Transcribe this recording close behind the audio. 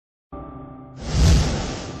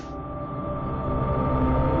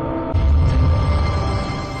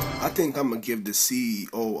think I'm going to give the CEO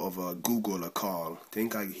of Google a call.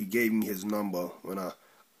 He gave me his number when I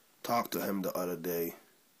talked to him the other day.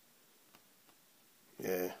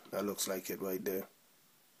 Yeah, that looks like it right there.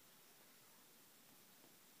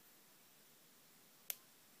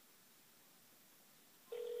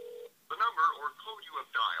 The number or code you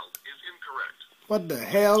have dialed is incorrect. What the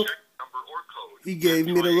hell? Check number or code. He gave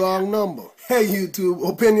me the wrong number. Hey YouTube,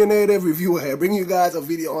 Opinionative Reviewer here, bringing you guys a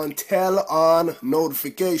video on Tell On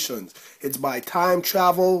Notifications. It's by Time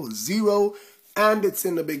Travel Zero, and it's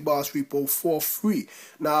in the Big Boss repo for free.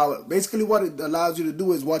 Now, basically what it allows you to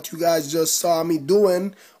do is what you guys just saw me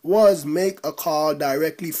doing was make a call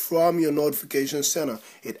directly from your notification center.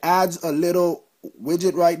 It adds a little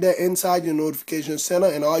widget right there inside your notification center,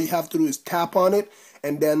 and all you have to do is tap on it,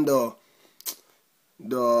 and then the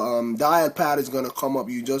dial pad is going to come up.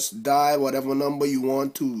 You just dial whatever number you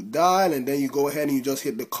want to dial, and then you go ahead and you just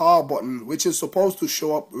hit the call button, which is supposed to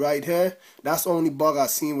show up right here. That's the only bug I've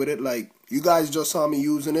seen with it. Like, you guys just saw me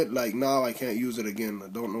using it. Like, now I can't use it again. I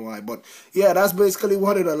don't know why, but yeah, that's basically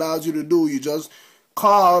what it allows you to do. You just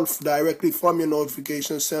call directly from your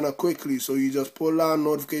notification center quickly. So you just pull down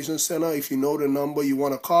notification center. If you know the number you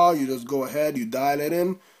want to call, you just go ahead, you dial it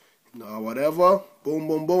in, whatever, boom,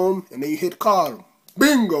 boom, boom, and then you hit call.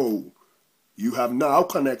 Bingo! You have now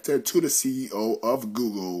connected to the CEO of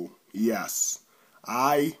Google. Yes,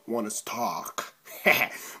 I want to talk.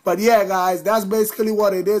 But yeah, guys, that's basically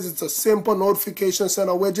what it is. It's a simple notification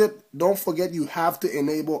center widget. Don't forget you have to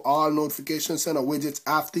enable all notification center widgets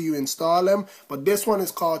after you install them. But this one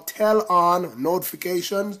is called Tell On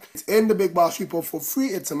Notifications. It's in the Big Boss repo for free.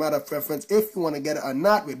 It's a matter of preference if you want to get it or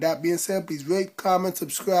not. With that being said, please rate, comment,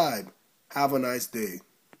 subscribe. Have a nice day.